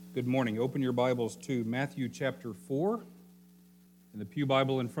Good morning. Open your Bibles to Matthew chapter 4. In the Pew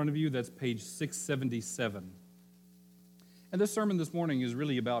Bible in front of you, that's page 677. And this sermon this morning is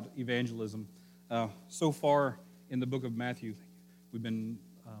really about evangelism. So far in the book of Matthew, we've been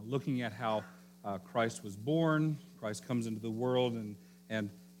looking at how Christ was born, Christ comes into the world, and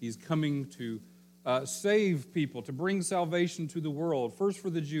he's coming to save people, to bring salvation to the world, first for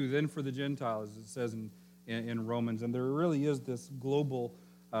the Jew, then for the Gentiles, as it says in Romans. And there really is this global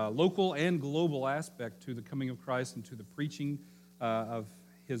local and global aspect to the coming of Christ and to the preaching of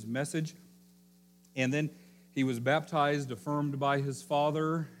his message. And then he was baptized, affirmed by his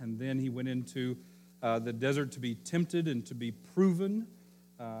Father, and then he went into the desert to be tempted and to be proven.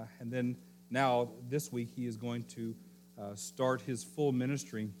 And then now, this week, he is going to start his full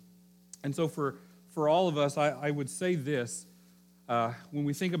ministry. And so for all of us, I would say this. When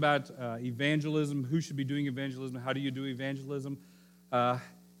we think about evangelism, who should be doing evangelism, how do you do evangelism?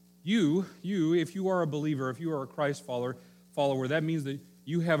 You, if you are a believer, if you are a Christ follower, that means that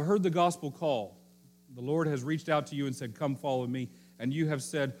you have heard the gospel call. The Lord has reached out to you and said, come follow me. And you have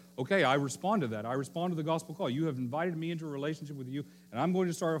said, okay, I respond to that. I respond to the gospel call. You have invited me into a relationship with you, and I'm going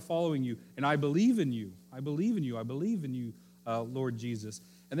to start following you. And I believe in you. I believe in you. I believe in you, Lord Jesus.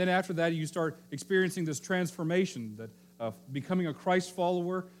 And then after that, you start experiencing this transformation, that becoming a Christ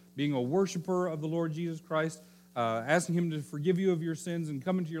follower, being a worshiper of the Lord Jesus Christ, asking him to forgive you of your sins and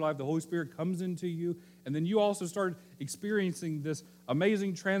come into your life. The Holy Spirit comes into you. And then you also start experiencing this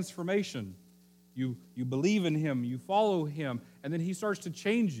amazing transformation. You believe in him, you follow him, and then he starts to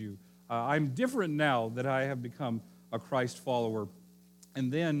change you. I'm different now that I have become a Christ follower.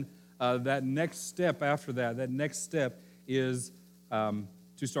 And then that next step after that next step is to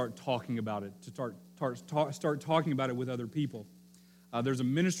start talking about it, to start talking about it with other people. There's a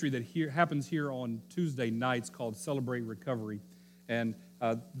ministry that happens here on Tuesday nights called Celebrate Recovery. And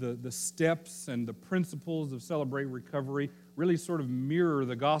the steps and the principles of Celebrate Recovery really sort of mirror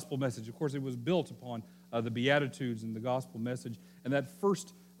the gospel message. Of course, it was built upon the Beatitudes and the gospel message. And that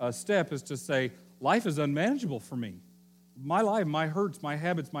first step is to say, life is unmanageable for me. My life, my hurts, my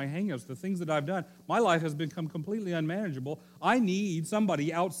habits, my hang-ups, the things that I've done, my life has become completely unmanageable. I need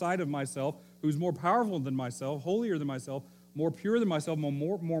somebody outside of myself who's more powerful than myself, holier than myself, more pure than myself,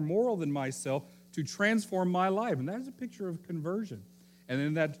 more moral than myself, to transform my life. And that is a picture of conversion.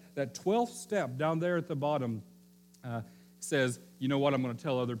 And then that 12th step down there at the bottom says, you know what, I'm going to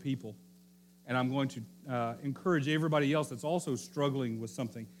tell other people. And I'm going to encourage everybody else that's also struggling with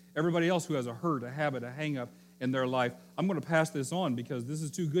something, everybody else who has a hurt, a habit, a hang-up in their life. I'm going to pass this on because this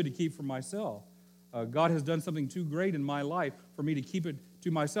is too good to keep for myself. God has done something too great in my life for me to keep it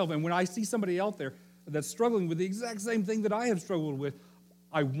to myself. And when I see somebody out there that's struggling with the exact same thing that I have struggled with,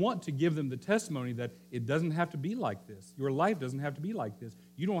 I want to give them the testimony that it doesn't have to be like this. Your life doesn't have to be like this.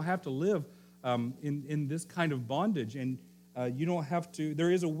 You don't have to live in this kind of bondage, and you don't have to.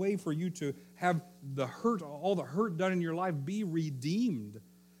 There is a way for you to have the hurt, all the hurt done in your life, be redeemed,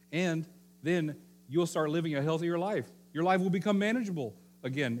 and then you'll start living a healthier life. Your life will become manageable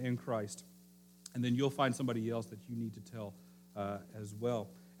again in Christ, and then you'll find somebody else that you need to tell as well.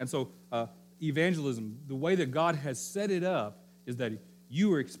 And so evangelism, the way that God has set it up is that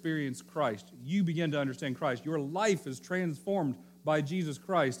you experience Christ. You begin to understand Christ. Your life is transformed by Jesus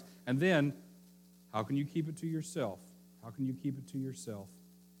Christ. And then, how can you keep it to yourself? How can you keep it to yourself?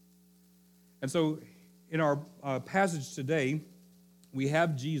 And so, in our passage today, we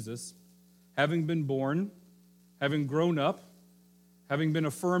have Jesus, having been born, having grown up, having been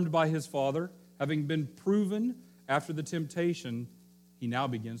affirmed by his Father, having been proven after the temptation, he now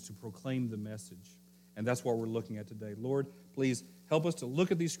begins to proclaim the message. And that's what we're looking at today. Lord, please help us to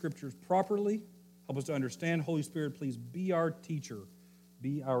look at these scriptures properly. Help us to understand. Holy Spirit, please be our teacher.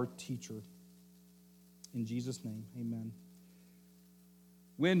 Be our teacher. In Jesus' name, amen.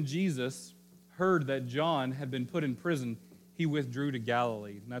 When Jesus heard that John had been put in prison, he withdrew to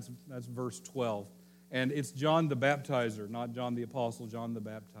Galilee. And that's verse 12. And it's John the Baptizer, not John the Apostle, John the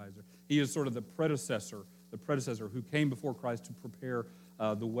Baptizer. He is sort of the predecessor who came before Christ to prepare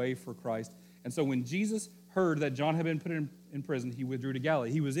the way for Christ. And so when Jesus heard that John had been put in prison, he withdrew to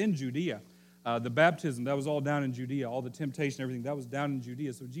Galilee. He was in Judea. The baptism, that was all down in Judea. All the temptation, everything, that was down in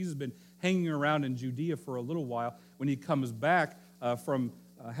Judea. So Jesus has been hanging around in Judea for a little while. When he comes back from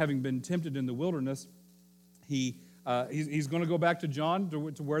having been tempted in the wilderness, he's going to go back to John,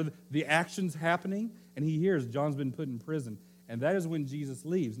 to where the action's happening, and he hears John's been put in prison. And that is when Jesus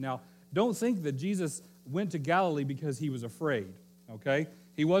leaves. Now, don't think that Jesus went to Galilee because he was afraid, okay?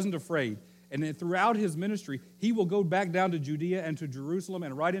 He wasn't afraid. And then throughout his ministry, he will go back down to Judea and to Jerusalem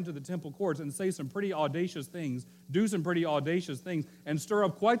and right into the temple courts and say some pretty audacious things, do some pretty audacious things, and stir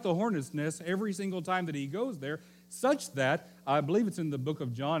up quite the hornet's nest every single time that he goes there, such that, I believe it's in the book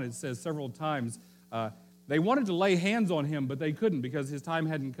of John, it says several times, they wanted to lay hands on him, but they couldn't because his time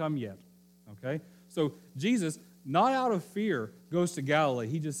hadn't come yet. Okay? So Jesus, not out of fear, goes to Galilee.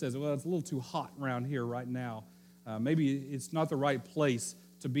 He just says, well, it's a little too hot around here right now. Maybe it's not the right place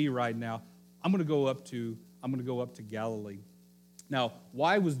to be right now. I'm going to go up to Galilee. Now,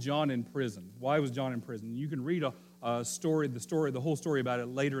 why was John in prison? Why was John in prison? You can read the whole story about it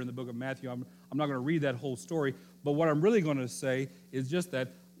later in the book of Matthew. I'm not going to read that whole story, but what I'm really going to say is just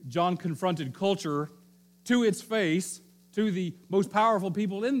that John confronted culture to its face, to the most powerful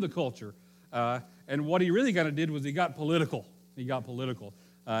people in the culture. And what he really kind of did was he got political.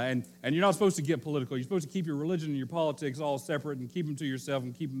 And you're not supposed to get political. You're supposed to keep your religion and your politics all separate and keep them to yourself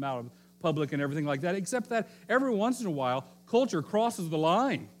and keep them out of public and everything like that, except that every once in a while, culture crosses the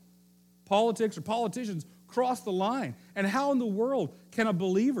line. Politics or politicians cross the line. And how in the world can a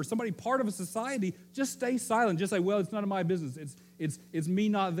believer, somebody part of a society, just stay silent, just say, well, it's none of my business. It's me,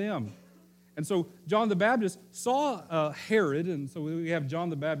 not them. And so John the Baptist saw Herod, and so we have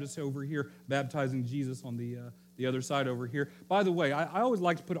John the Baptist over here baptizing Jesus on the other side over here. By the way, I always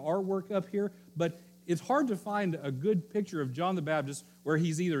like to put artwork up here, but it's hard to find a good picture of John the Baptist where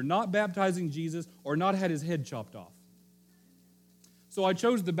he's either not baptizing Jesus or not had his head chopped off. So I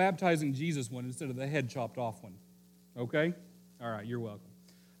chose the baptizing Jesus one instead of the head chopped off one. Okay? All right, you're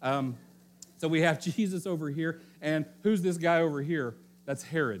welcome. So we have Jesus over here, and who's this guy over here? That's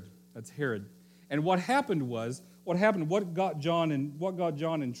Herod. And what got John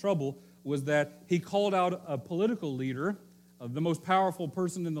in trouble was that he called out a political leader, the most powerful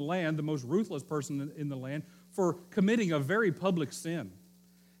person in the land, the most ruthless person in the land, for committing a very public sin.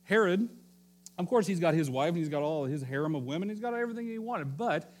 Herod, of course, he's got his wife, and he's got all his harem of women, he's got everything he wanted,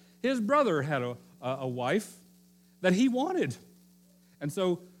 but his brother had a wife that he wanted. And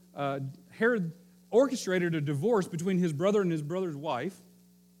so Herod orchestrated a divorce between his brother and his brother's wife,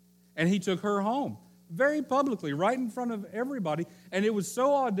 and he took her home very publicly, right in front of everybody. And it was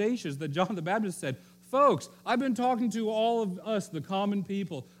so audacious that John the Baptist said, folks, I've been talking to all of us, the common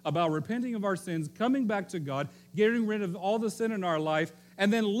people, about repenting of our sins, coming back to God, getting rid of all the sin in our life,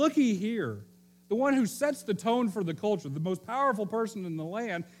 and then looky here, the one who sets the tone for the culture, the most powerful person in the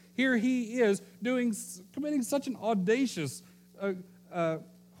land, here he is committing such an audacious,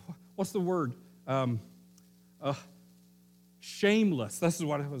 what's the word? Shameless. This is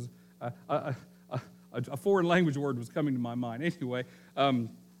what it was. A foreign language word was coming to my mind. Anyway,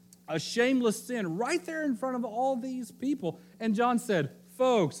 a shameless sin right there in front of all these people. And John said,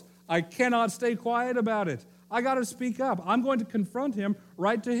 folks, I cannot stay quiet about it. I got to speak up. I'm going to confront him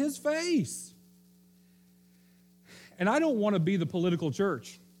right to his face. And I don't want to be the political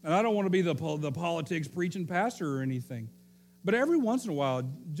church. And I don't want to be the politics preaching pastor or anything. But every once in a while,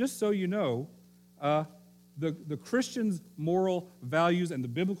 just so you know, the Christian's moral values and the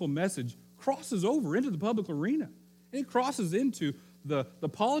biblical message crosses over into the public arena. It crosses into the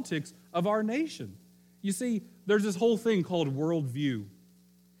politics of our nation. You see, there's this whole thing called worldview.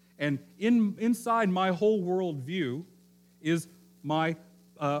 And inside my whole worldview is my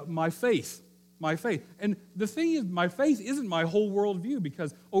faith. My faith. And the thing is, my faith isn't my whole worldview,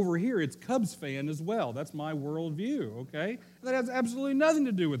 because over here it's Cubs fan as well. That's my worldview, okay? That has absolutely nothing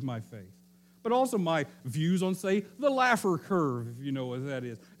to do with my faith. But also my views on, say, the Laffer curve, if you know what that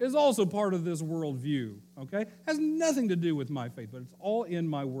is also part of this worldview, okay? Has nothing to do with my faith, but it's all in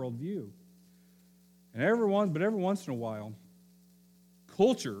my worldview. And every once in a while,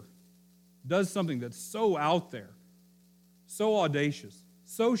 culture does something that's so out there, so audacious,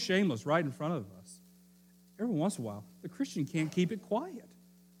 so shameless right in front of us. Every once in a while, the Christian can't keep it quiet.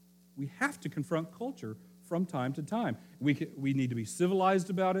 We have to confront culture from time to time. We need to be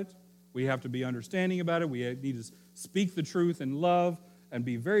civilized about it. We have to be understanding about it. We need to speak the truth in love and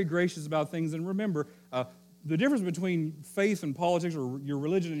be very gracious about things. And remember, the difference between faith and politics, or your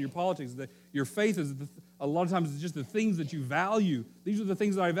religion and your politics, is that your faith is a lot of times it's just the things that you value. These are the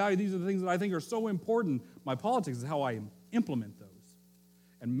things that I value. These are the things that I think are so important. My politics is how I implement those.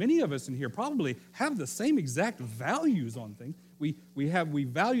 And many of us in here probably have the same exact values on things. We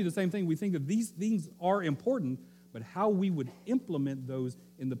value the same thing. We think that these things are important, but how we would implement those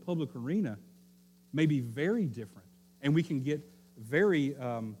in the public arena may be very different. And we can get very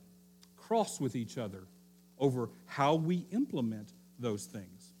cross with each other over how we implement those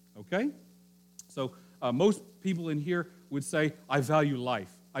things, okay? So most people in here would say, I value life.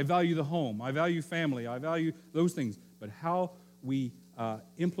 I value the home. I value family. I value those things. But how we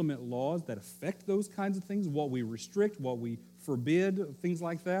implement laws that affect those kinds of things, what we restrict, what we forbid, things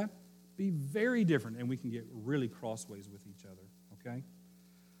like that, be very different, and we can get really crossways with each other, okay?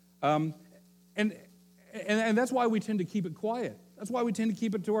 And that's why we tend to keep it quiet. That's why we tend to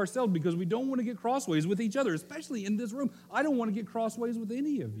keep it to ourselves, because we don't want to get crossways with each other, especially in this room. I don't want to get crossways with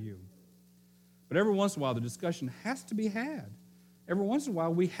any of you. But every once in a while, the discussion has to be had. Every once in a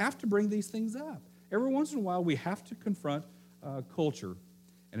while, we have to bring these things up. Every once in a while, we have to confront culture.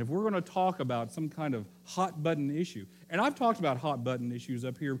 And if we're going to talk about some kind of hot-button issue, and I've talked about hot-button issues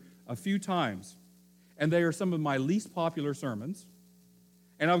up here a few times, and they are some of my least popular sermons,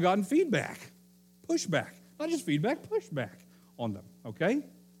 and I've gotten feedback, pushback, not just feedback, pushback on them, okay?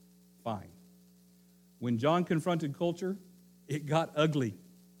 Fine. When John confronted culture, it got ugly.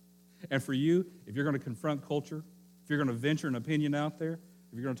 And for you, if you're going to confront culture, if you're going to venture an opinion out there,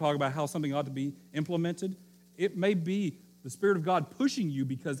 if you're going to talk about how something ought to be implemented, it may be the Spirit of God pushing you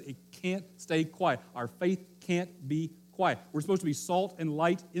because it can't stay quiet. Our faith can't be quiet. We're supposed to be salt and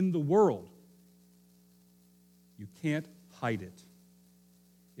light in the world. You can't hide it.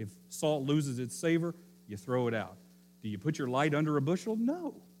 If salt loses its savor, you throw it out. Do you put your light under a bushel?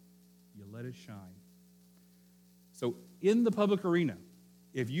 No. You let it shine. So in the public arena,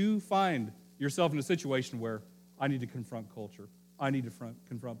 if you find yourself in a situation where I need to confront culture, I need to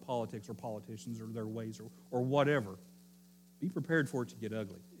confront politics or politicians or their ways or whatever, be prepared for it to get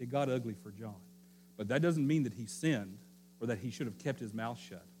ugly. It got ugly for John. But that doesn't mean that he sinned or that he should have kept his mouth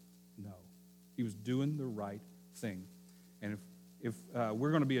shut. No. He was doing the right thing. And if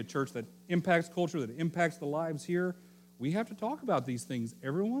we're going to be a church that impacts culture, that impacts the lives here, we have to talk about these things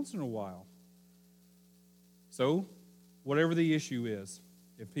every once in a while. So, whatever the issue is,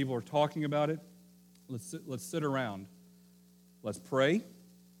 if people are talking about it, let's sit around. Let's pray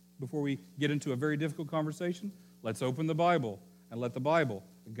before we get into a very difficult conversation. Let's open the Bible and let the Bible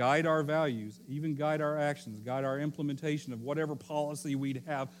guide our values, even guide our actions, guide our implementation of whatever policy we'd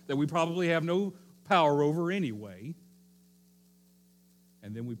have that we probably have no power over anyway.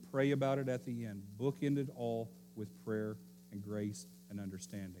 And then we pray about it at the end, bookended all with prayer and grace and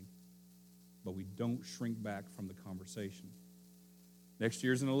understanding. But we don't shrink back from the conversation. Next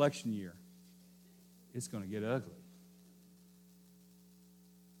year's an election year. It's going to get ugly.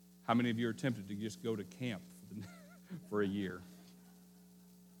 How many of you are tempted to just go to camp for a year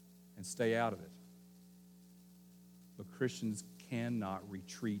and stay out of it? But Christians cannot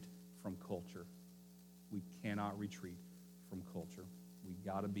retreat from culture. We cannot retreat from culture. We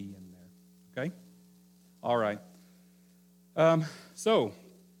got to be in there. Okay? All right. So,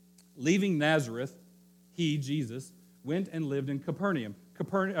 leaving Nazareth, he, Jesus, went and lived in Capernaum.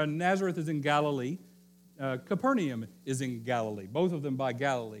 Nazareth is in Galilee. Capernaum is in Galilee, both of them by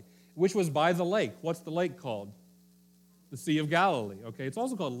Galilee, which was by the lake. What's the lake called? The Sea of Galilee, okay? It's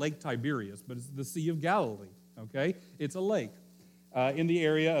also called Lake Tiberias, but it's the Sea of Galilee, okay? It's a lake in the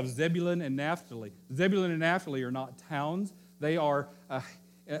area of Zebulun and Naphtali. Zebulun and Naphtali are not towns. They are,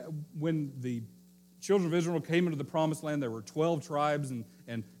 when the children of Israel came into the Promised Land, there were 12 tribes,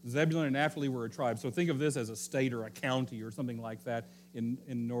 and Zebulun and Naphtali were a tribe. So think of this as a state or a county or something like that in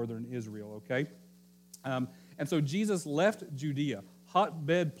northern Israel, okay? And so Jesus left Judea,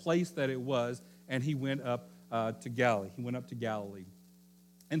 hotbed place that it was, and he went up to Galilee. He went up to Galilee.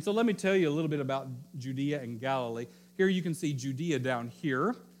 And so let me tell you a little bit about Judea and Galilee. Here you can see Judea down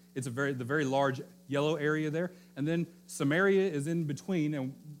here. It's the very large yellow area there. And then Samaria is in between,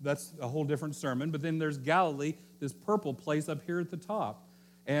 and that's a whole different sermon. But then there's Galilee, this purple place up here at the top.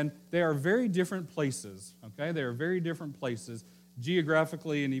 And they are very different places, okay? They are very different places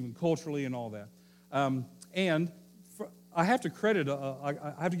geographically and even culturally and all that. I have to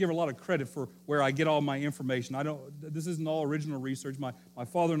give a lot of credit for where I get all my information. This isn't all original research. My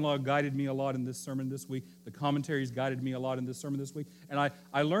father-in-law guided me a lot in this sermon this week. The commentaries guided me a lot in this sermon this week. And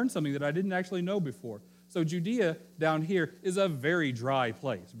I learned something that I didn't actually know before. So Judea down here is a very dry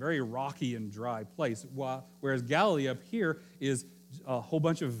place, very rocky and dry place, whereas Galilee up here is a whole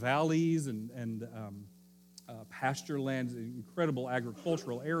bunch of valleys and pasture lands, incredible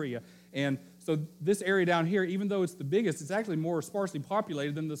agricultural area. And so this area down here, even though it's the biggest, it's actually more sparsely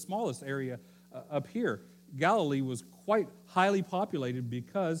populated than the smallest area up here. Galilee was quite highly populated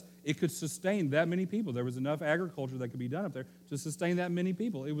because it could sustain that many people. There was enough agriculture that could be done up there to sustain that many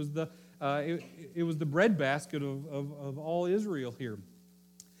people. It was the breadbasket of all Israel here.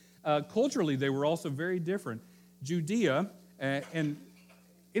 Culturally, they were also very different. Judea, and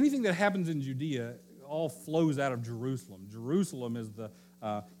anything that happens in Judea all flows out of Jerusalem. Jerusalem is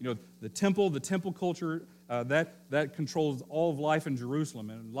The temple culture, that controls all of life in Jerusalem,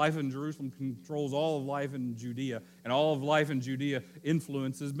 and life in Jerusalem controls all of life in Judea, and all of life in Judea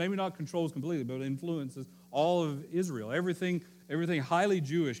influences, maybe not controls completely, but influences all of Israel. Everything highly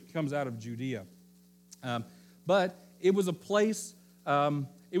Jewish comes out of Judea. But it was a place.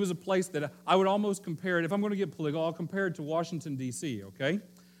 It was a place that I would almost compare it. If I'm going to get political, I'll compare it to Washington D.C. Okay,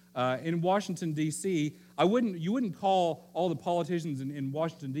 in Washington D.C., you wouldn't call all the politicians in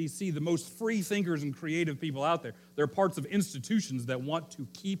Washington D.C. the most free thinkers and creative people out there. They're parts of institutions that want to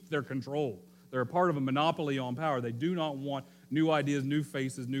keep their control. They're a part of a monopoly on power. They do not want new ideas, new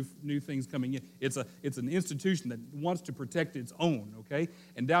faces, new things coming in. It's an institution that wants to protect its own, okay?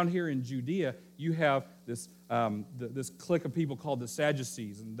 And down here in Judea, you have this clique of people called the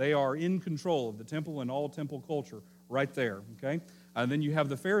Sadducees, and they are in control of the temple and all temple culture right there, okay? And then you have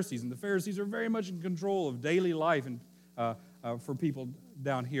the Pharisees, and the Pharisees are very much in control of daily life and for people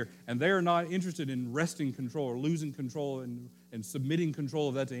down here. And they are not interested in wresting control or losing control and submitting control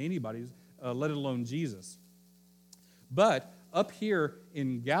of that to anybody, let alone Jesus. But up here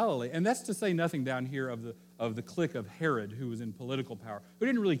in Galilee, and that's to say nothing down here of the clique of Herod, who was in political power, who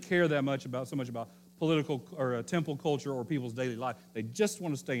didn't really care that much about political or temple culture or people's daily life. They just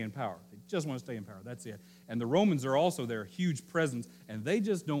want to stay in power. They just want to stay in power. That's it. And the Romans are also their huge presence, and they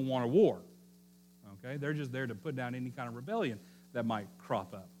just don't want a war. Okay, they're just there to put down any kind of rebellion that might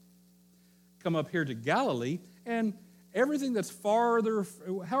crop up. Come up here to Galilee, and everything that's farther,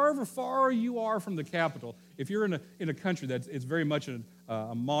 however far you are from the capital, if you're in a country that's it's very much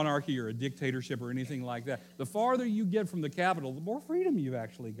a monarchy or a dictatorship or anything like that, the farther you get from the capital, the more freedom you've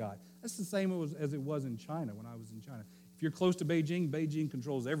actually got. That's the same as it was in China when I was in China. If you're close to Beijing, Beijing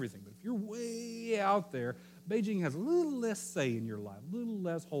controls everything. But if you're way out there, Beijing has a little less say in your life, a little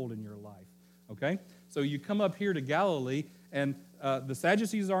less hold in your life. Okay? So you come up here to Galilee, and the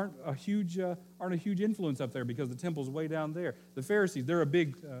Sadducees aren't a huge influence up there because the temple's way down there. The Pharisees, they're a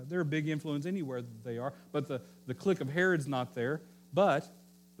big influence anywhere that they are, but the clique of Herod's not there, but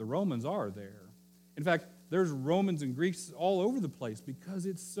the Romans are there. In fact, there's Romans and Greeks all over the place because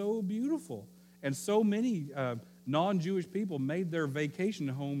it's so beautiful. And so many non-Jewish people made their vacation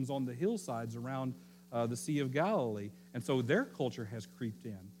homes on the hillsides around the Sea of Galilee. And so their culture has creeped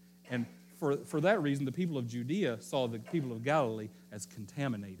in. And for that reason, the people of Judea saw the people of Galilee as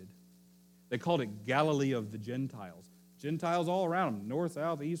contaminated. They called it Galilee of the Gentiles. Gentiles all around them, north,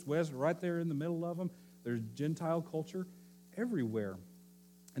 south, east, west, right there in the middle of them. There's Gentile culture everywhere.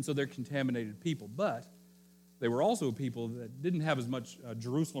 And so they're contaminated people. But they were also people that didn't have as much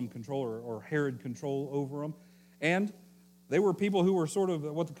Jerusalem control or Herod control over them. And they were people who were sort of,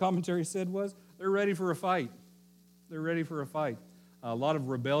 what the commentary said was, they're ready for a fight. They're ready for a fight. A lot of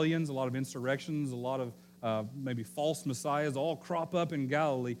rebellions, a lot of insurrections, a lot of maybe false messiahs all crop up in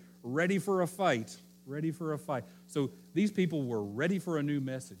Galilee, ready for a fight, ready for a fight. So these people were ready for a new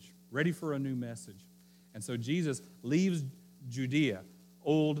message, ready for a new message. And so Jesus leaves Judea,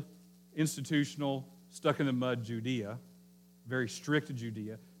 old, institutional, stuck-in-the-mud Judea, very strict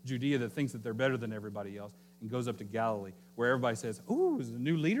Judea that thinks that they're better than everybody else, and goes up to Galilee, where everybody says, "Ooh, is it a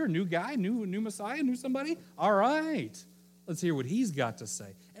new leader, new guy, new Messiah, new somebody? All right, let's hear what he's got to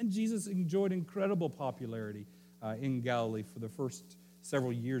say." And Jesus enjoyed incredible popularity in Galilee for the first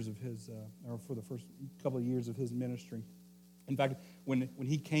several years of his, or for the first couple of years of his ministry. In fact, when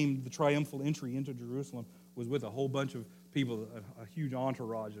he came, the triumphal entry into Jerusalem was with a whole bunch of people, a huge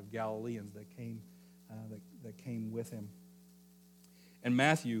entourage of Galileans that came with him. And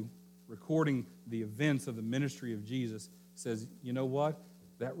Matthew, recording the events of the ministry of Jesus, says, you know what?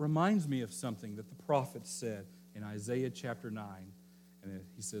 That reminds me of something that the prophet said in Isaiah chapter 9. And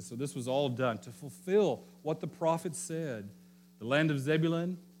he says, so this was all done to fulfill what the prophet said. The land of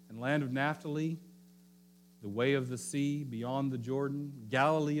Zebulun and land of Naphtali, the way of the sea beyond the Jordan,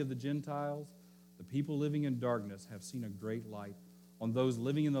 Galilee of the Gentiles, the people living in darkness have seen a great light. On those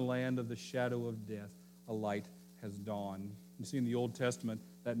living in the land of the shadow of death, a light has dawned. You see in the Old Testament,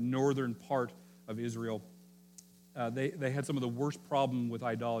 that northern part of Israel, they had some of the worst problem with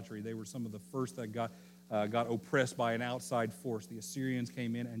idolatry. They were some of the first that got oppressed by an outside force. The Assyrians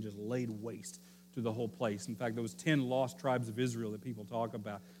came in and just laid waste to the whole place. In fact, those 10 lost tribes of Israel that people talk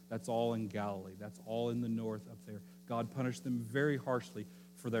about, that's all in Galilee. That's all in the north up there. God punished them very harshly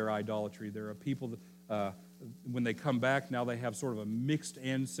for their idolatry. There are people that, when they come back, now they have sort of a mixed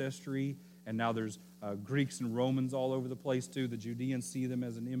ancestry, and now there's Greeks and Romans all over the place too. The Judeans see them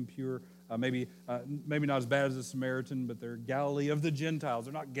as an impure, maybe not as bad as the Samaritan, but they're Galilee of the Gentiles.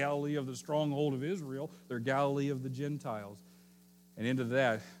 They're not Galilee of the stronghold of Israel. They're Galilee of the Gentiles. And into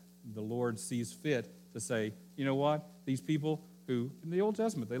that, the Lord sees fit to say, you know what? These people, who, in the Old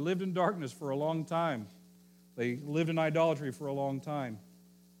Testament, they lived in darkness for a long time. They lived in idolatry for a long time.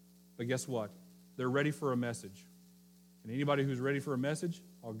 But guess what? They're ready for a message. And anybody who's ready for a message,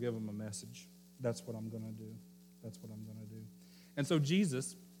 I'll give them a message. That's what I'm going to do. That's what I'm going to do. And so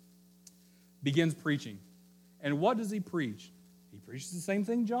Jesus begins preaching. And what does he preach? He preaches the same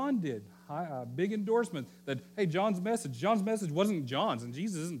thing John did. Big endorsement that, hey, John's message wasn't John's, and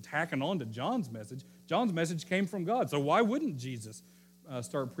Jesus isn't tacking on to John's message. John's message came from God. So why wouldn't Jesus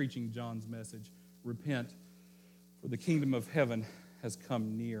start preaching John's message? Repent, for the kingdom of heaven has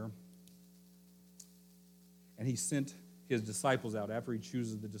come near. And he sent his disciples out after he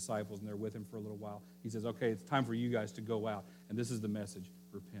chooses the disciples, and they're with him for a little while. He says, okay, it's time for you guys to go out. And this is the message: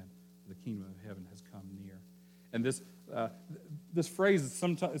 repent, for the kingdom of heaven has come near. And this phrase,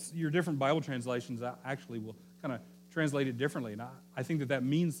 sometimes your different Bible translations actually will kind of translate it differently. And I think that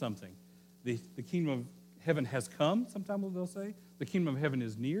means something. The kingdom of heaven has come, sometimes they'll say. The kingdom of heaven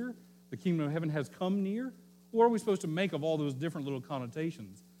is near. The kingdom of heaven has come near. What are we supposed to make of all those different little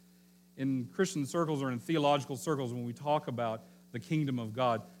connotations? In Christian circles or in theological circles, when we talk about the kingdom of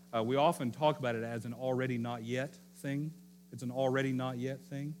God, we often talk about it as an already not yet thing. It's an already not yet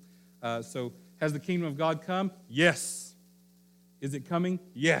thing. So has the kingdom of God come? Yes. Is it coming?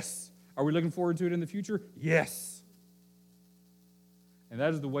 Yes. Are we looking forward to it in the future? Yes. And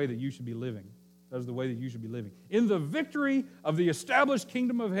that is the way that you should be living. That is the way that you should be living. In the victory of the established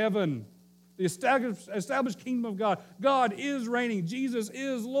kingdom of heaven, the established kingdom of God. God is reigning. Jesus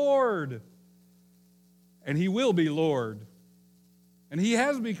is Lord. And he will be Lord. And he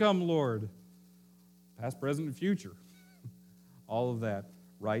has become Lord. Past, present, and future. All of that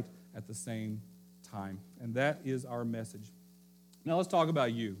right at the same time. And that is our message. Now let's talk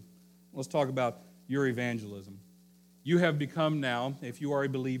about you. Let's talk about your evangelism. You have become now, if you are a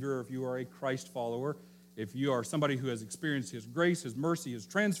believer, or if you are a Christ follower, if you are somebody who has experienced his grace, his mercy, his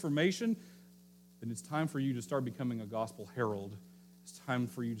transformation, then it's time for you to start becoming a gospel herald. It's time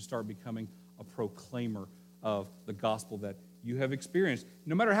for you to start becoming a proclaimer of the gospel that you have experienced.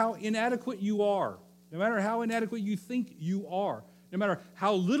 No matter how inadequate you are, no matter how inadequate you think you are, no matter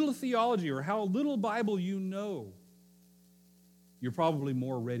how little theology or how little Bible you know, you're probably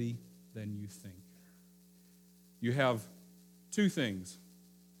more ready than you think. You have two things.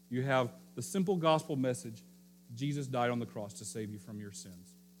 You have the simple gospel message: Jesus died on the cross to save you from your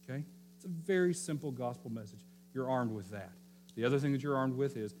sins. Okay? It's a very simple gospel message. You're armed with that. The other thing that you're armed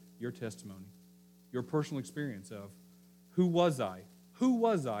with is your testimony, your personal experience of who was I? Who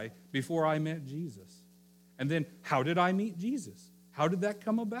was I before I met Jesus? And then how did I meet Jesus? How did that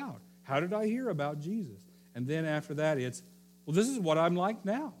come about? How did I hear about Jesus? And then after that, it's, well, this is what I'm like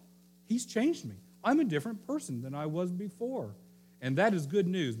now. He's changed me. I'm a different person than I was before. And that is good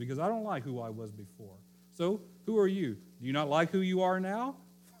news, because I don't like who I was before. So who are you? Do you not like who you are now?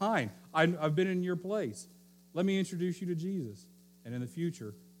 Fine. I've been in your place. Let me introduce you to Jesus. And in the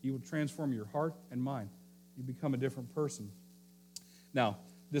future, he will transform your heart and mind. You become a different person. Now,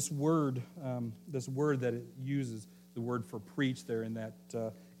 this word that it uses, the word for preach there in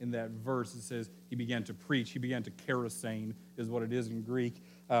that verse, it says he began to preach. He began to kerosene is what it is in Greek.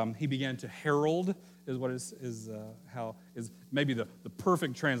 He began to herald is what is maybe the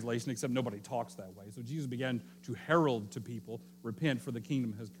perfect translation, except nobody talks that way. So Jesus began to herald to people, repent, for the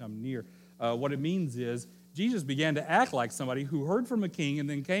kingdom has come near. What it means is Jesus began to act like somebody who heard from a king and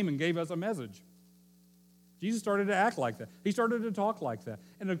then came and gave us a message. Jesus started to act like that. He started to talk like that.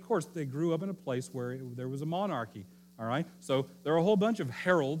 And of course, they grew up in a place where there was a monarchy. All right? So there are a whole bunch of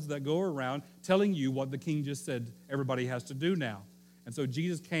heralds that go around telling you what the king just said everybody has to do now. And so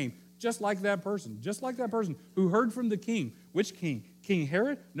Jesus came just like that person who heard from the king. Which king? King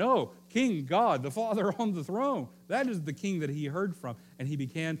Herod? No, King God, the Father on the throne. That is the king that he heard from. And he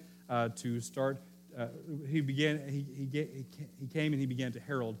began to start, he came and he began to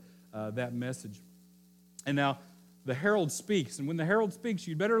herald that message. And now the herald speaks. And when the herald speaks,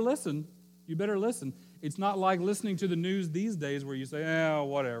 you better listen. You better listen. It's not like listening to the news these days where you say,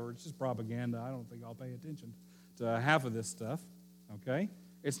 whatever, it's just propaganda. I don't think I'll pay attention to half of this stuff, okay?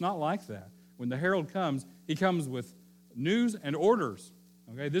 It's not like that. When the herald comes, he comes with news and orders,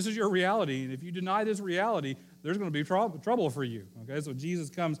 okay? This is your reality, and if you deny this reality, there's going to be trouble for you, okay? So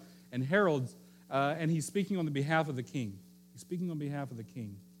Jesus comes and heralds, and he's speaking on the behalf of the king. He's speaking on behalf of the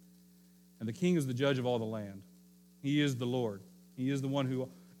king. And the king is the judge of all the land. He is the Lord. He is the one who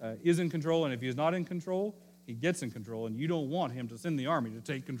is in control, and if he is not in control, he gets in control, and you don't want him to send the army to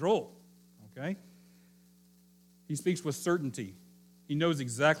take control, okay? He speaks with certainty. He knows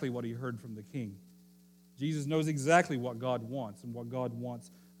exactly what he heard from the king. Jesus knows exactly what God wants and what God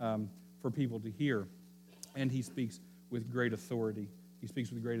wants for people to hear, and he speaks with great authority. He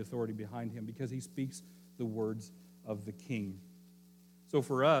speaks with great authority behind him because he speaks the words of the King. So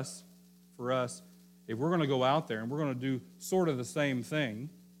for us, if we're going to go out there and we're going to do sort of the same thing,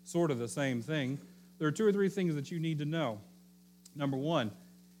 there are 2 or 3 things that you need to know. Number one,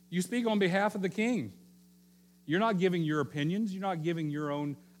 you speak on behalf of the King. You're not giving your opinions. You're not giving your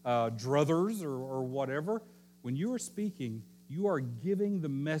own druthers or whatever. When you are speaking, you are giving the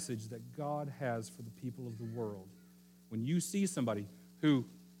message that God has for the people of the world. When you see somebody who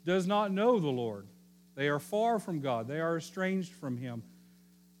does not know the Lord, they are far from God, they are estranged from Him,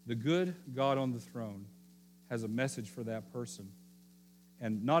 the good God on the throne has a message for that person.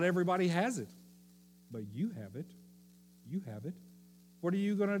 And not everybody has it, but you have it. You have it. What are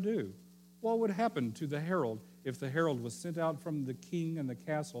you going to do? What would happen to the herald if the herald was sent out from the king and the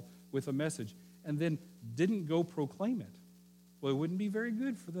castle with a message and then didn't go proclaim it? Well, it wouldn't be very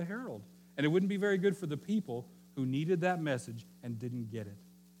good for the herald. And it wouldn't be very good for the people who needed that message and didn't get it.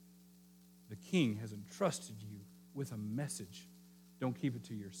 The king has entrusted you with a message. Don't keep it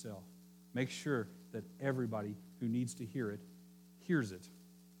to yourself. Make sure that everybody who needs to hear it hears it.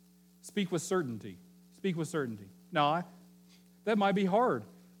 Speak with certainty. Speak with certainty. Now, that might be hard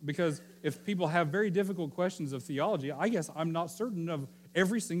because if people have very difficult questions of theology, I guess I'm not certain of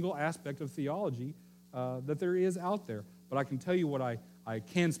every single aspect of theology that there is out there. But I can tell you what I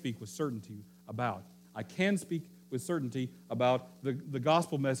can speak with certainty about. I can speak with certainty about the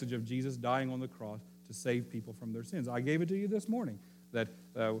gospel message of Jesus dying on the cross to save people from their sins. I gave it to you this morning, that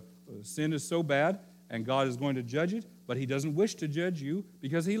sin is so bad and God is going to judge it, but He doesn't wish to judge you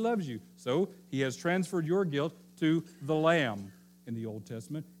because He loves you. So He has transferred your guilt to the Lamb in the Old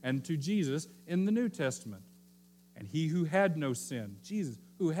Testament and to Jesus in the New Testament. And He who had no sin, Jesus,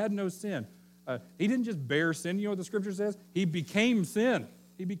 who had no sin, He didn't just bear sin. You know what the Scripture says? He became sin.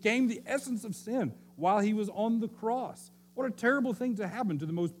 He became the essence of sin while He was on the cross. What a terrible thing to happen to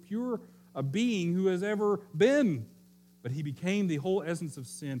the most pure being who has ever been. But He became the whole essence of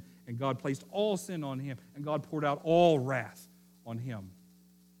sin, and God placed all sin on Him, and God poured out all wrath on Him.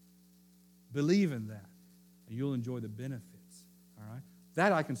 Believe in that, and you'll enjoy the benefits. All right?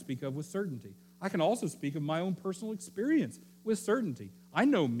 That I can speak of with certainty. I can also speak of my own personal experience with certainty. I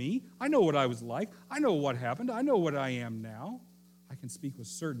know me. I know what I was like. I know what happened. I know what I am now. I can speak with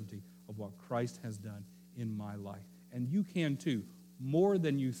certainty of what Christ has done in my life. And you can too, more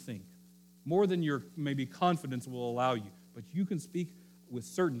than you think, more than your maybe confidence will allow you. But you can speak with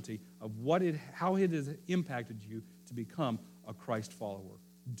certainty of how it has impacted you to become a Christ follower.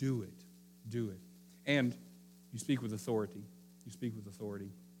 Do it. Do it. And you speak with authority. You speak with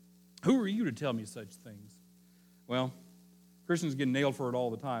authority. Who are you to tell me such things? Well, Christians get nailed for it all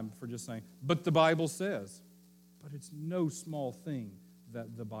the time for just saying, but the Bible says. But it's no small thing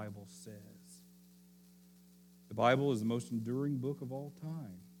that the Bible says. The Bible is the most enduring book of all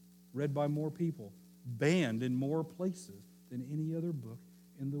time, read by more people, banned in more places than any other book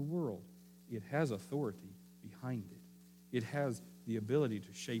in the world. It has authority behind it. It has the ability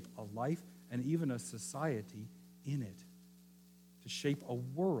to shape a life and even a society in it, to shape a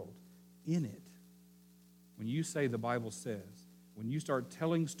world in it. When you say the Bible says, when you start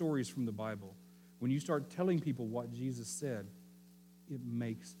telling stories from the Bible, when you start telling people what Jesus said, it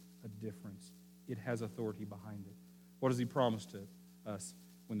makes a difference. It has authority behind it. What does He promise to us?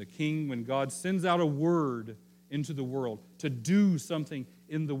 When God sends out a word into the world to do something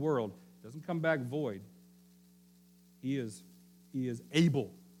in the world, it doesn't come back void. He is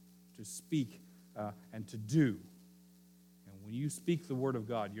able to speak and to do. And when you speak the word of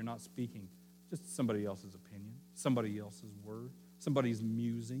God, you're not speaking just somebody else's opinion, somebody else's word, somebody's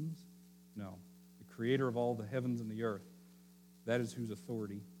musings. No. The Creator of all the heavens and the earth, that is whose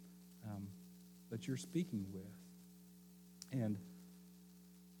authority that you're speaking with. And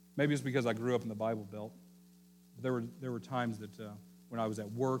maybe it's because I grew up in the Bible Belt. There were times that when I was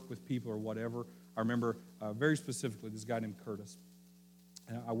at work with people or whatever, I remember very specifically this guy named Curtis.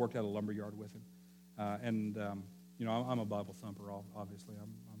 And I worked at a lumber yard with him. I'm a Bible thumper, obviously.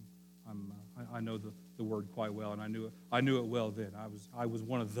 I know the word quite well, and I knew it well then. I was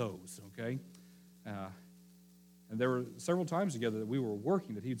one of those, okay? And there were several times together that we were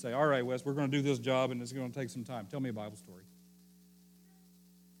working that he'd say, all right, Wes, we're going to do this job, and it's going to take some time. Tell me a Bible story.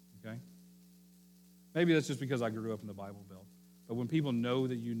 Okay? Maybe that's just because I grew up in the Bible Belt. But when people know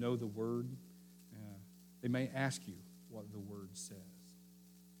that you know the Word, they may ask you what the Word says.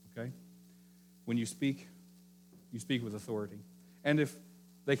 Okay? When you speak with authority. And if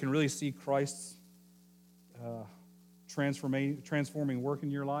they can really see Christ's transforming work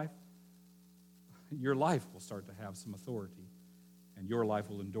in your life will start to have some authority, and your life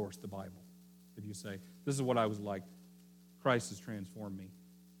will endorse the Bible. If you say, this is what I was like Christ has transformed me.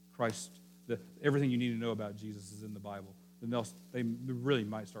 Everything you need to know about Jesus is in the Bible. Then they really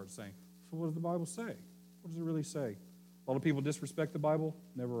might start saying, so what does the Bible say? What does it really say? A lot of people disrespect the Bible,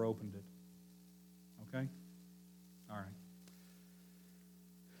 never opened it. Okay? All right.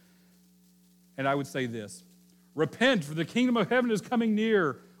 And I would say this, repent, for the kingdom of heaven is coming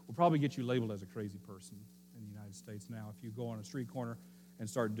near. Will probably get you labeled as a crazy person in the United States now if you go on a street corner and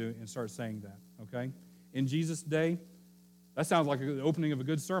start saying that, okay? In Jesus' day, that sounds like the opening of a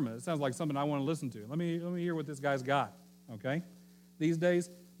good sermon. It sounds like something I want to listen to. Let me hear what this guy's got, okay? These days,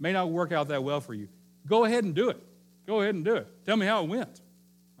 may not work out that well for you. Go ahead and do it. Go ahead and do it. Tell me how it went,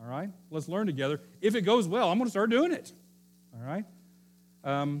 all right? Let's learn together. If it goes well, I'm going to start doing it, all right?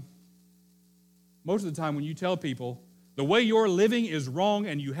 Most of the time when you tell people the way you're living is wrong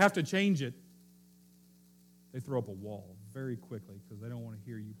and you have to change it, they throw up a wall very quickly because they don't want to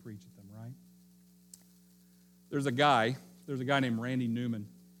hear you preach at them, right? There's a guy named Randy Newman,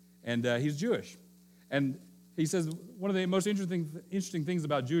 and he's Jewish. And he says one of the most interesting things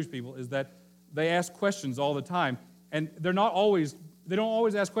about Jewish people is that they ask questions all the time, and they don't always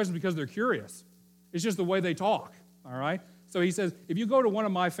ask questions because they're curious. It's just the way they talk, all right? So he says, if you go to one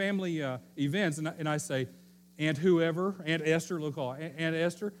of my family events, and I say, Aunt Esther, we'll call her, Aunt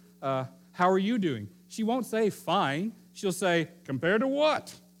Esther, how are you doing? She won't say fine. She'll say, compared to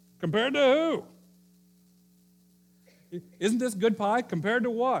what? Compared to who? Isn't this good pie? Compared to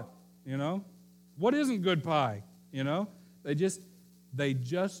what? You know? What isn't good pie? You know? They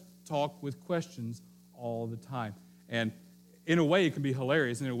just talk with questions all the time. And in a way, it can be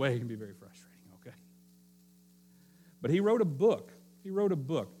hilarious. In a way, it can be very frustrating, okay? But he wrote a book.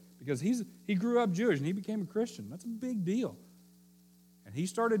 Because he grew up Jewish and he became a Christian. That's a big deal. And he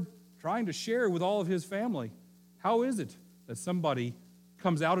started trying to share with all of his family, how is it that somebody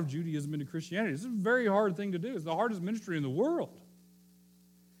comes out of Judaism into Christianity? This is a very hard thing to do. It's the hardest ministry in the world.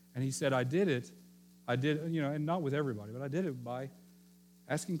 And he said, I did it, and not with everybody, but I did it by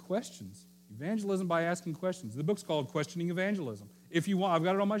asking questions. Evangelism by asking questions. The book's called Questioning Evangelism. If you want, I've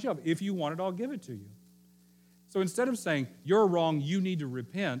got it on my shelf. If you want it, I'll give it to you. So instead of saying, you're wrong, you need to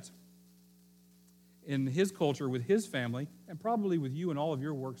repent, in his culture with his family, and probably with you and all of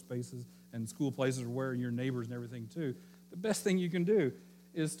your workspaces and school places where your neighbors and everything too, the best thing you can do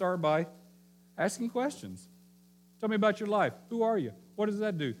is start by asking questions. Tell me about your life. Who are you? What does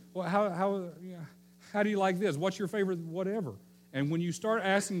that do? Well, how do you like this? What's your favorite whatever? And when you start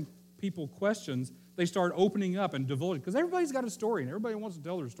asking people questions, they start opening up and divulging, because everybody's got a story and everybody wants to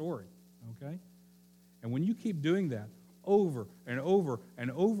tell their story, okay? And when you keep doing that over and over and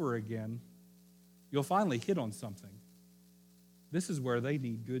over again, you'll finally hit on something. This is where they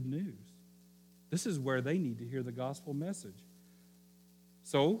need good news. This is where they need to hear the gospel message.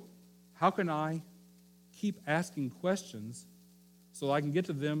 So, how can I keep asking questions so I can get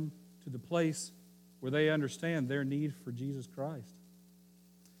to them to the place where they understand their need for Jesus Christ?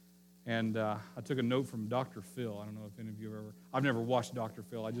 And I took a note from Dr. Phil. I don't know if any of you have ever... I've never watched Dr.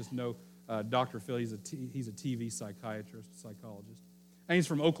 Phil. I just know Dr. Phil. He's a TV psychologist. And he's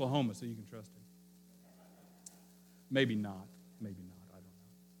from Oklahoma, so you can trust him. Maybe not, I don't know.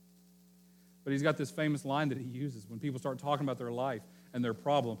 But he's got this famous line that he uses when people start talking about their life and their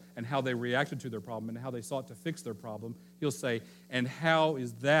problem and how they reacted to their problem and how they sought to fix their problem. He'll say, and how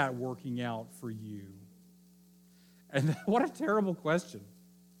is that working out for you? And what a terrible question.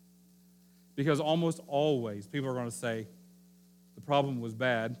 Because almost always people are going to say, the problem was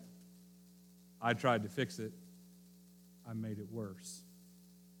bad, I tried to fix it, I made it worse.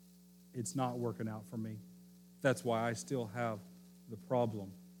 It's not working out for me. That's why I still have the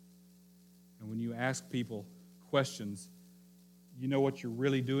problem. And when you ask people questions, you know what you're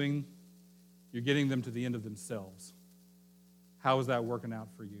really doing? You're getting them to the end of themselves. How is that working out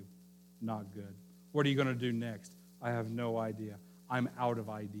for you? Not good. What are you going to do next? I have no idea. I'm out of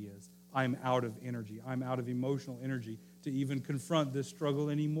ideas. I'm out of energy. I'm out of emotional energy to even confront this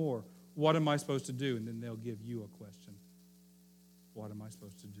struggle anymore. What am I supposed to do? And then they'll give you a question. What am I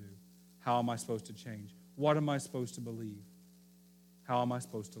supposed to do? How am I supposed to change? What am I supposed to believe? How am I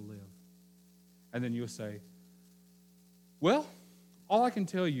supposed to live? And then you'll say, well, all I can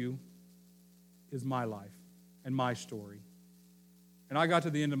tell you is my life and my story. And I got to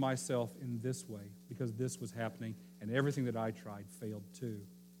the end of myself in this way because this was happening and everything that I tried failed too.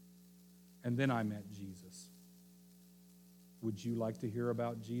 And then I met Jesus. Would you like to hear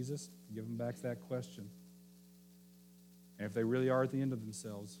about Jesus? Give them back that question. And if they really are at the end of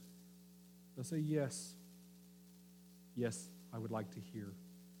themselves, they'll say, yes. Yes, I would like to hear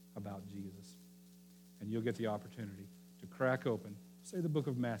about Jesus. And you'll get the opportunity to crack open, say the book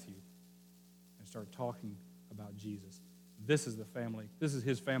of Matthew, and start talking about Jesus. This is the family. This is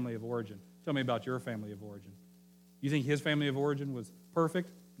his family of origin. Tell me about your family of origin. You think his family of origin was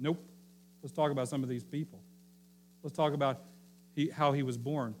perfect? Nope. Let's talk about some of these people. Let's talk about how he was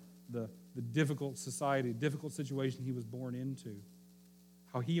born, the difficult society, difficult situation he was born into,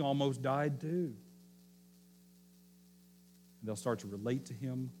 how he almost died too. And they'll start to relate to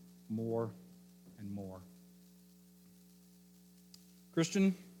him more and more.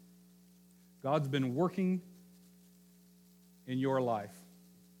 Christian, God's been working in your life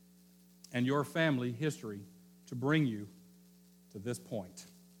and your family history to bring you to this point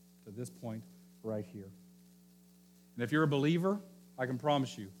right here. And if you're a believer, I can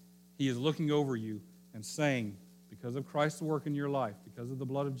promise you, he is looking over you and saying, because of Christ's work in your life, because of the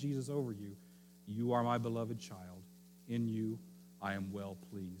blood of Jesus over you, you are my beloved child. In you, I am well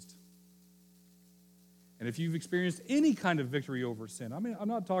pleased. And if you've experienced any kind of victory over sin, I mean, I'm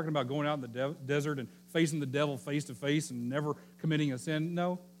not talking about going out in the desert and facing the devil face to face and never committing a sin.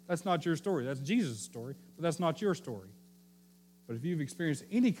 No, that's not your story. That's Jesus' story, but that's not your story. But if you've experienced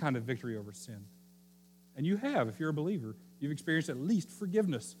any kind of victory over sin, and you have, if you're a believer, you've experienced at least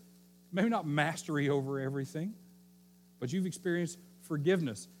forgiveness. Maybe not mastery over everything, but you've experienced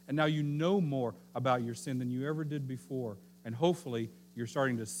forgiveness. And now you know more about your sin than you ever did before. And hopefully you're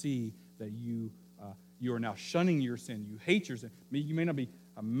starting to see that you are now shunning your sin. You hate your sin. You may not be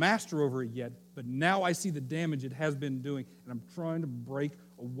a master over it yet, but now I see the damage it has been doing, and I'm trying to break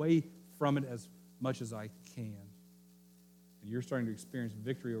away from it as much as I can. And you're starting to experience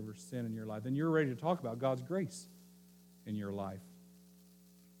victory over sin in your life. And you're ready to talk about God's grace in your life.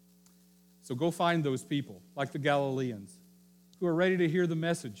 So go find those people, like the Galileans, who are ready to hear the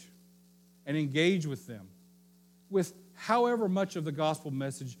message and engage with them with however much of the gospel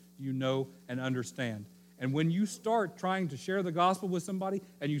message you know and understand. And when you start trying to share the gospel with somebody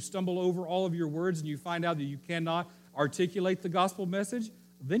and you stumble over all of your words and you find out that you cannot articulate the gospel message,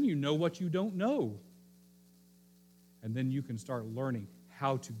 then you know what you don't know. And then you can start learning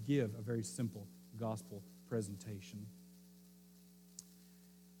how to give a very simple gospel presentation.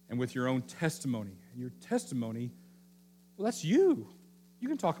 And with your own testimony. And your testimony, well, that's you. You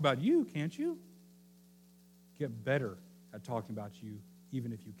can talk about you, can't you? Get better at talking about you,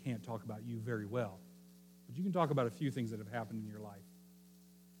 even if you can't talk about you very well. But you can talk about a few things that have happened in your life.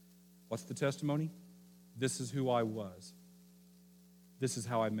 What's the testimony? This is who I was. This is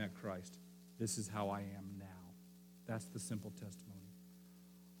how I met Christ. This is how I am now. That's the simple testimony.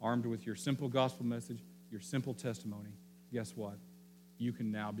 Armed with your simple gospel message, your simple testimony, guess what? You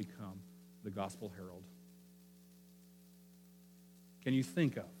can now become the gospel herald. Can you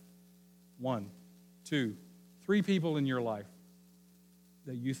think of 1, 2, 3 people in your life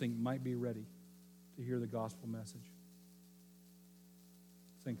that you think might be ready to hear the gospel message?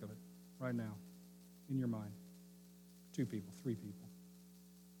 Think of it right now in your mind. 2 people, 3 people.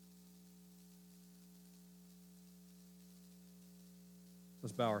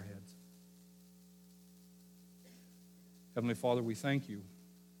 Let's bow our heads. Heavenly Father, we thank you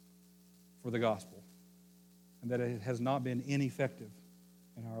for the gospel and that it has not been ineffective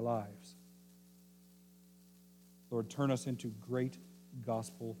in our lives. Lord, turn us into great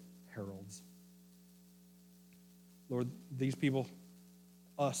gospel heralds. Lord, these people,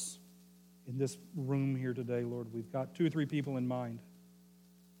 us, in this room here today, Lord, we've got 2 or 3 people in mind.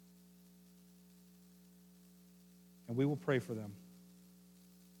 And we will pray for them.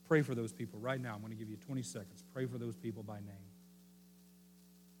 Pray for those people right now. I'm going to give you 20 seconds. Pray for those people by name.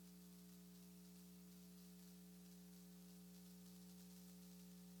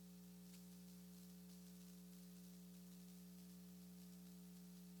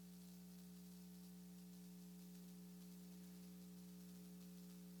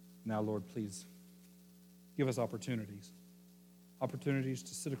 Now, Lord, please give us opportunities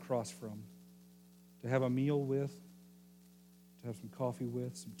to sit across from, to have a meal with, to have some coffee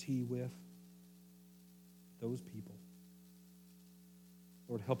with, some tea with those people.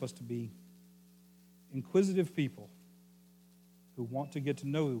 Lord, help us to be inquisitive people who want to get to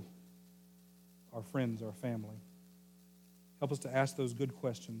know our friends, our family. Help us to ask those good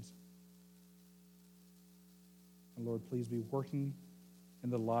questions. And Lord, please be working in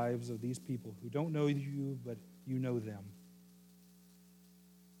the lives of these people who don't know you, but you know them.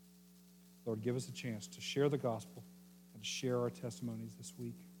 Lord, give us a chance to share the gospel and to share our testimonies this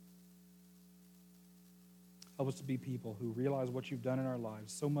week. Help us to be people who realize what you've done in our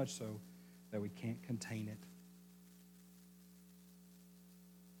lives, so much so that we can't contain it.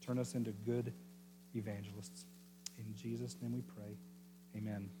 Turn us into good evangelists. In Jesus' name we pray.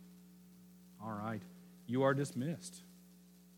 Amen. All right. You are dismissed.